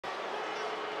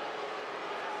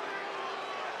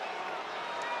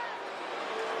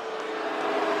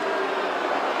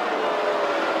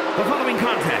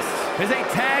following contest is a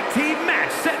tag team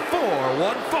match set for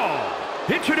one fall.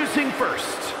 Introducing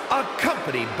first,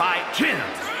 accompanied by Jim,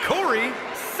 Corey,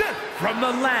 Seth from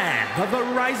the land of the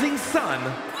rising sun,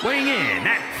 weighing in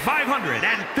at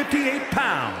 558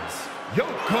 pounds,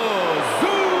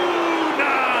 Yokozuna!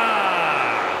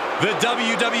 The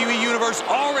WWE Universe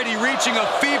already reaching a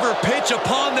fever pitch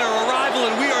upon their arrival,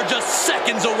 and we are just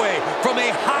seconds away from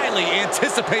a highly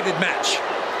anticipated match.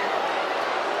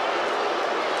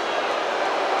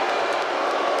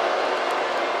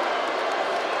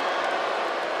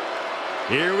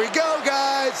 Here we go,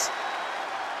 guys.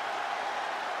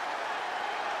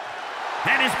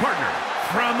 And his partner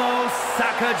from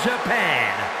Osaka,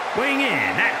 Japan, weighing in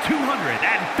at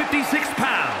 256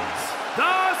 pounds,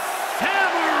 the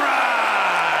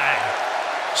Samurai!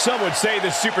 Some would say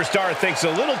this superstar thinks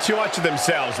a little too much of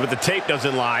themselves, but the tape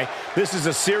doesn't lie. This is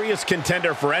a serious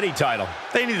contender for any title.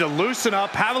 They need to loosen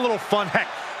up, have a little fun, heck,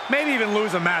 maybe even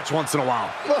lose a match once in a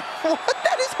while.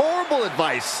 That is horrible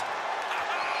advice.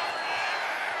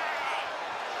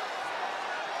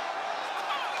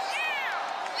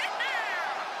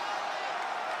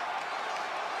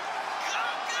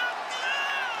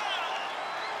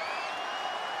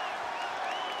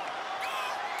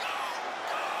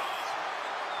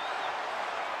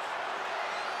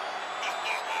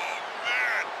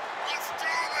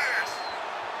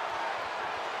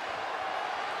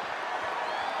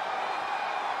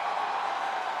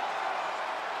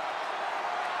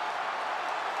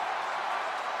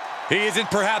 He is in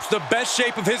perhaps the best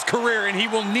shape of his career, and he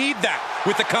will need that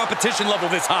with the competition level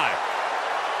this high.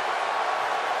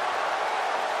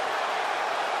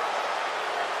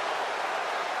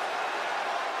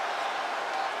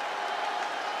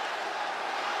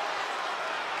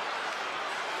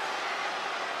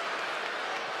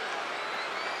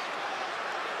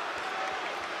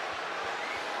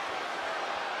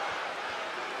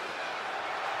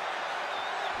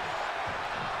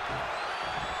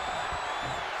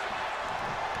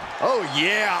 Oh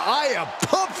yeah, I am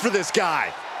pumped for this guy.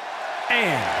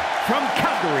 And from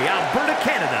Calgary, Alberta,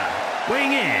 Canada,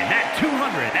 weighing in at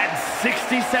 267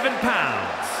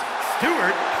 pounds,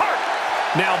 Stuart Hart.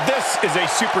 Now this is a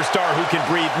superstar who can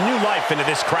breathe new life into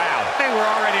this crowd. Hey, we're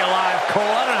already alive, Cole.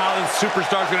 I don't know how this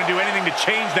superstar is going to do anything to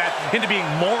change that into being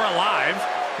more alive.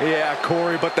 Yeah,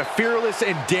 Corey, but the fearless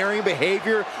and daring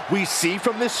behavior we see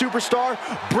from this superstar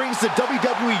brings the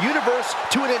WWE Universe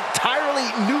to an entirely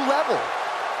new level.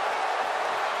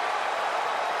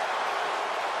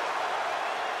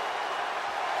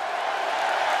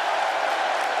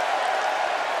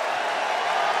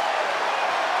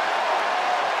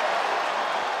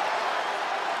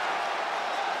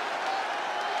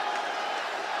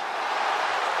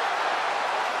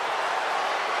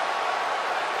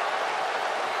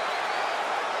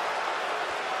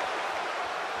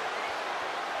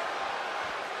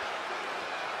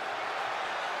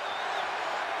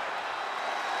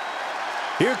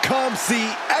 Here comes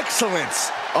the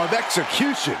excellence of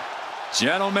execution.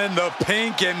 Gentlemen, the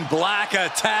pink and black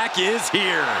attack is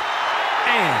here.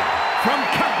 And from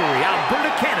Calgary,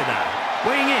 Alberta, Canada,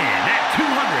 weighing in at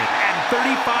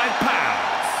 235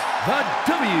 pounds, the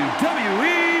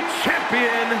WWE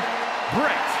Champion,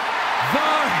 Bret, the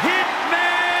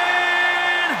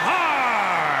Hitman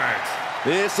Hart.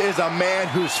 This is a man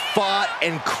who's fought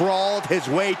and crawled his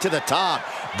way to the top.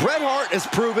 Bret Hart has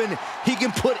proven he can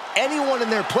put anyone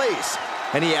in their place,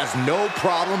 and he has no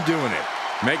problem doing it.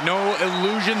 Make no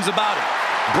illusions about it.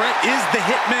 Bret is the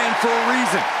Hitman for a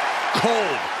reason.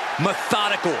 Cold,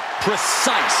 methodical,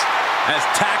 precise, as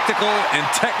tactical and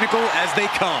technical as they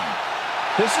come.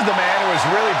 This is the man who has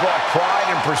really brought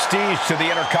pride and prestige to the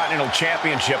Intercontinental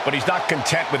Championship, but he's not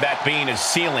content with that being his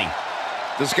ceiling.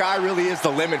 This guy really is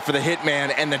the limit for the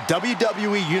Hitman, and the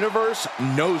WWE Universe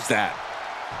knows that.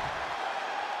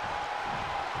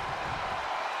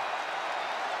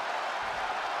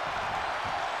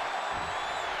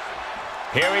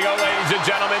 Here we go, ladies and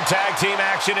gentlemen. Tag team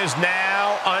action is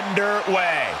now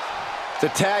underway. The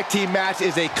tag team match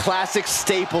is a classic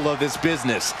staple of this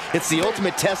business. It's the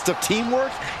ultimate test of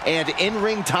teamwork and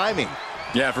in-ring timing.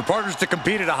 Yeah, for partners to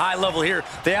compete at a high level here,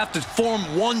 they have to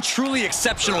form one truly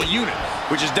exceptional unit,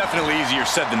 which is definitely easier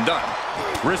said than done.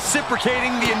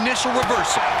 Reciprocating the initial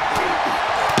reversal.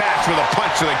 Bash with a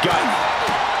punch to the gut.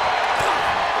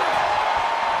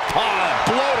 Oh,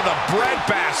 blow to the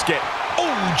breadbasket.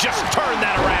 Oh, just turn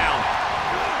that around.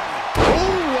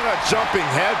 Oh, what a jumping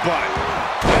headbutt.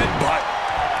 Headbutt.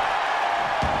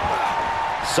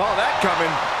 Saw that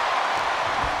coming.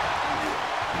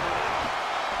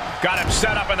 Got him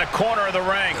set up in the corner of the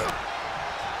ring.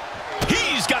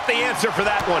 He's got the answer for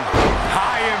that one.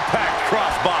 High impact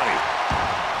crossbody.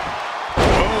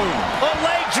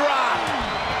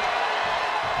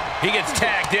 He gets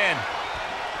tagged in.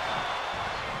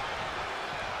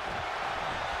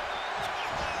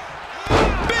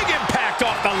 Big impact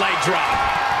off the leg drop.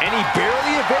 And he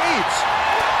barely evades.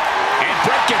 And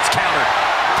Bret gets countered.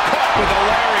 Caught with a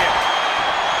lariat.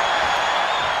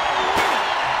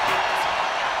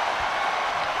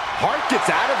 Hart gets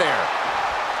out of there.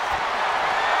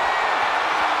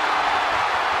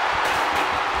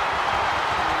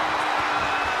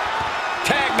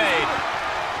 Tag made.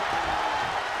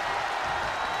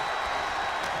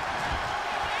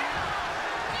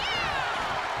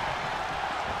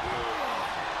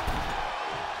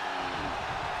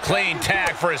 Clean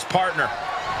tag for his partner.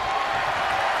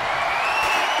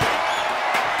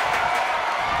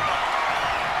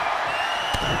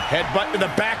 Headbutt to the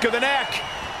back of the neck.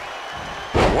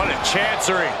 What a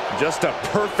chancery. Just a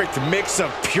perfect mix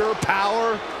of pure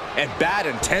power and bad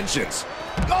intentions.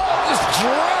 Oh, just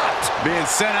dropped. Being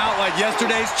sent out like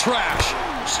yesterday's trash.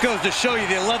 Just goes to show you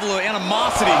the level of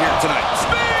animosity here tonight.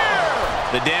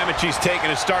 Spear! The damage he's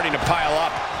taken is starting to pile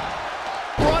up.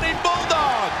 Running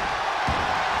Bulldog.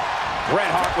 Bret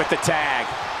Hart with the tag.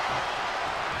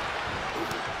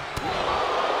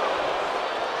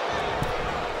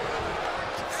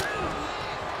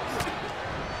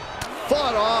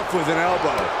 Fought off with an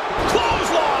elbow.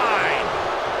 Clothesline!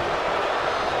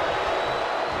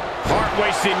 Hart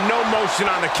wasting no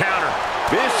motion on the counter.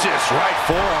 Vicious right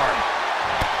forearm.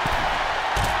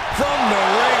 From the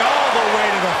ring all the way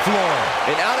to the floor.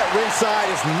 And out at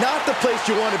ringside is not the place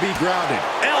you want to be grounded.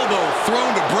 Elbow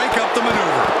thrown to break up the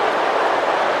maneuver.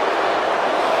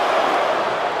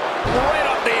 Right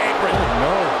off the apron. Oh,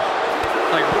 no.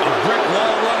 Like a brick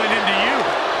wall running into you.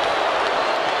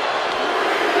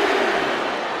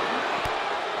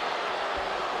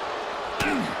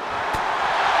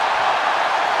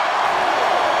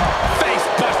 Face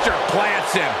buster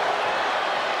plants him.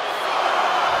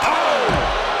 Oh!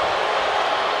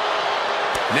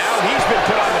 Now he's been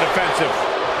put on the defensive.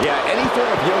 Yeah, any form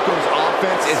of Yoko's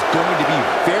offense is going to be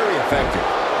very effective.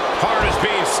 Hart is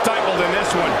being stifled in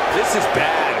this one. This is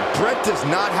bad. Bret does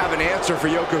not have an answer for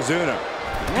Yokozuna.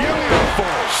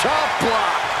 Beautiful chop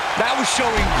block. That was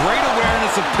showing great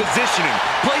awareness of positioning,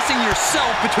 placing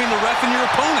yourself between the ref and your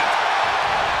opponent.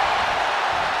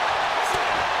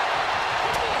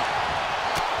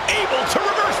 Able to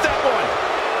reverse that one.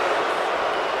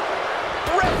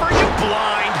 Ref, are you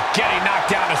blind? Getting knocked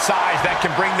down to size that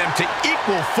can bring them to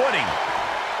equal footing.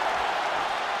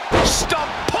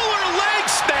 Stump puller leg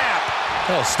snap.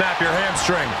 That'll snap your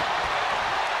hamstring.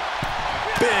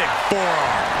 Big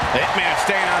forearm. Hitman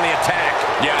staying on the attack.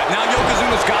 Yeah, now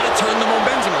Yokozuna's got to turn the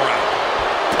momentum around.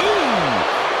 Boom.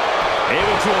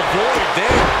 Able to avoid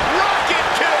there. Rocket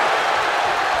kick.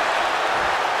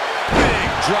 Big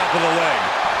drop of the leg.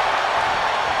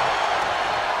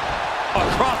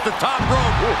 Across the top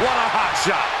rope. What a hot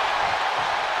shot.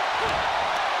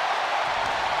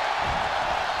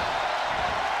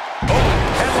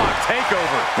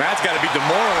 Takeover. That's got to be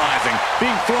demoralizing.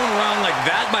 Being thrown around like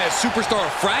that by a superstar a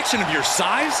fraction of your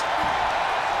size?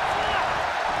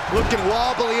 Looking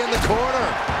wobbly in the corner.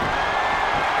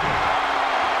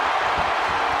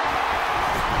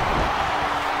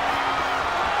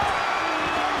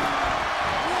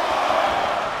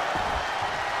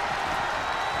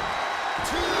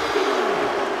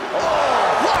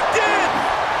 Oh, locked in.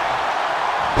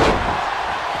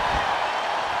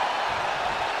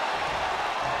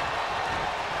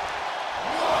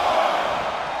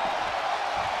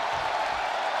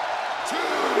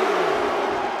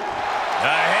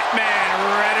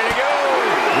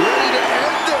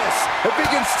 If he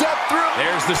can step through.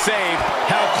 There's the save.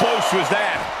 How close was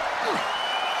that?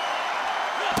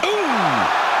 Ooh!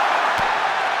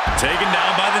 Taken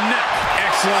down by the neck.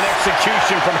 Excellent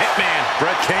execution from Hitman.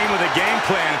 Bret came with a game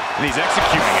plan, and he's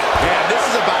executing it. Yeah, this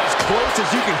is about as close as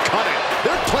you can cut it.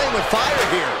 They're playing with fire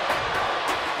here.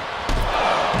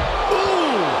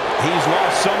 Ooh! He's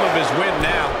lost some of his wind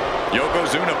now.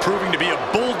 Yokozuna proving to be a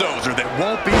bulldozer that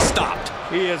won't be stopped.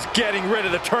 He is getting rid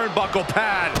of the turnbuckle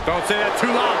pad. Don't say that too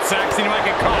loud, Saxon. You might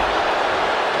get caught.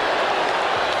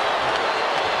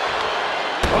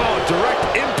 Oh, direct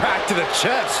impact to the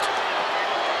chest.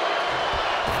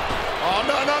 Oh,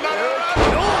 no, no, no, no,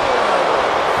 no.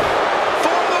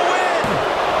 For the win!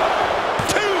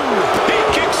 2! He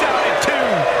kicks out at 2.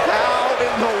 How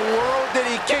in the world did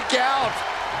he kick out?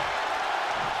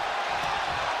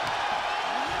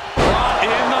 Brought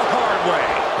in the hard way.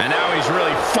 And now he's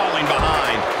really falling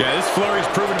behind. Yeah, this flurry's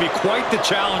proven to be quite the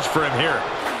challenge for him here.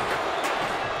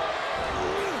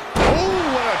 Oh,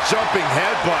 what a jumping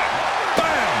headbutt.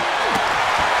 Bam!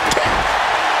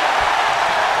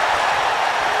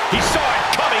 He saw it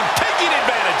coming, taking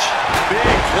advantage damage.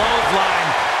 Big clothesline.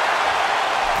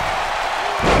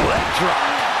 Leg drop.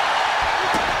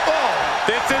 Oh,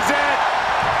 this is it.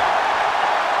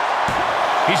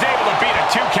 He's able to beat a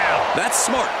 2 count. That's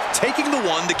smart. Taking the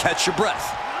one to catch your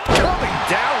breath. Coming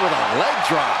down with a leg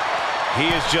drop. He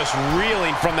is just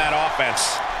reeling from that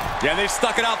offense. Yeah, they've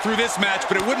stuck it out through this match,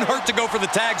 but it wouldn't hurt to go for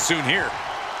the tag soon here.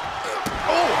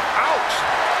 Oh, ouch.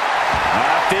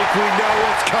 I think we know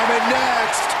what's coming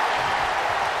next.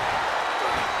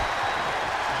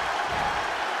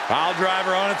 Pile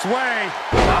driver on its way.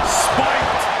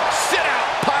 Spiked. Sit out.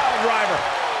 Pile driver.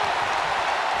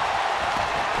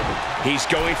 He's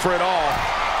going for it all.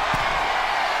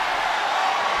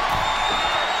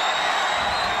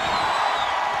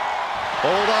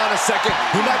 Hold on a second.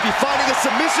 He might be finding a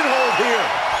submission hold here.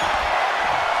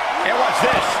 And watch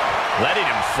this. Letting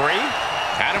him free.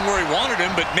 Had him where he wanted him,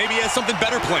 but maybe he has something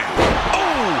better planned.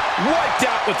 Oh, wiped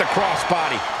out with the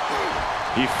crossbody.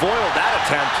 He foiled that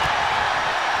attempt.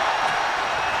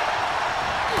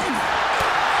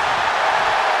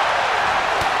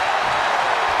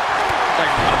 Like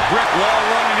a brick wall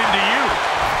running into you.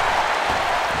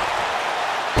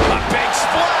 A big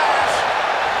splash.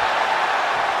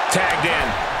 Tagged in.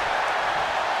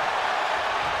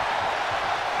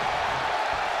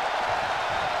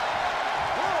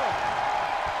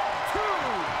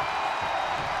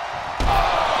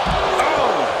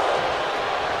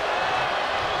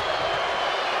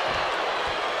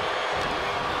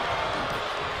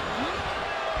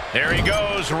 There he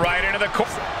goes, right into the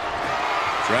corner.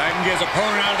 Dragging his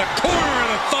opponent out of the corner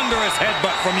and a thunderous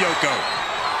headbutt from Yoko.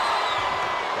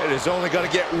 It is only going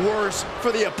to get worse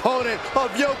for the opponent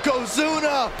of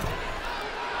Yokozuna.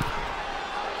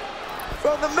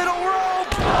 From the middle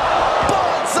rope.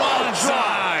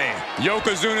 Bonsai!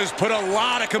 Yokozuna's put a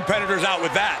lot of competitors out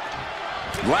with that.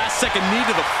 Last second knee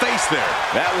to the face there.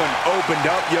 That one opened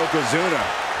up Yokozuna.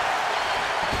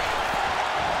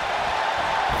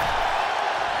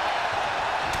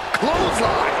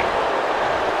 Clothesline.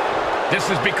 This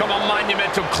has become a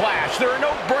monumental clash. There are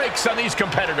no breaks on these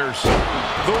competitors.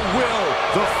 The will,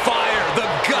 the fire, the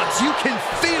guts. You can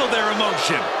feel their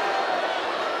emotion.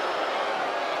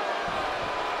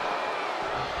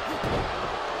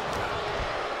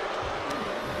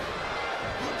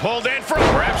 Pulled in for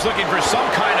perhaps looking for some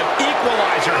kind of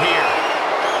equalizer here.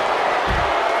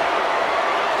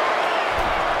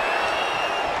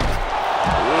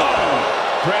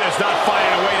 Oh, Bret is not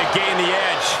finding a way to gain the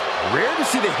edge. Rare to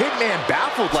see the Hitman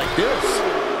baffled like this.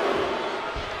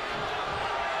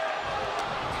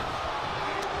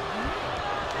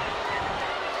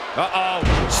 Uh-oh.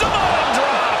 Samoan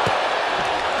drop.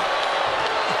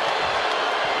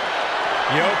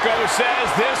 Yoko says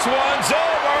this one's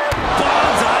over.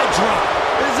 Bonsai drop.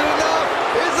 Is it enough?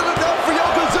 Is it enough for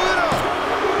Yokozuna?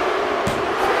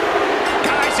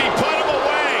 Guys, he put him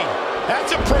away.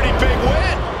 That's a pretty big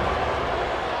win.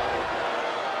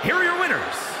 Here are your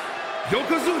winners,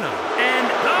 Yokozuna and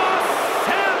the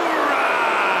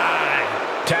Samurai.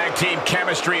 Tag team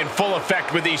chemistry in full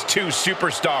effect with these two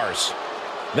superstars.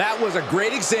 That was a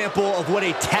great example of what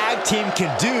a tag team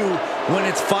can do when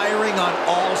it's firing on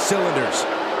all cylinders.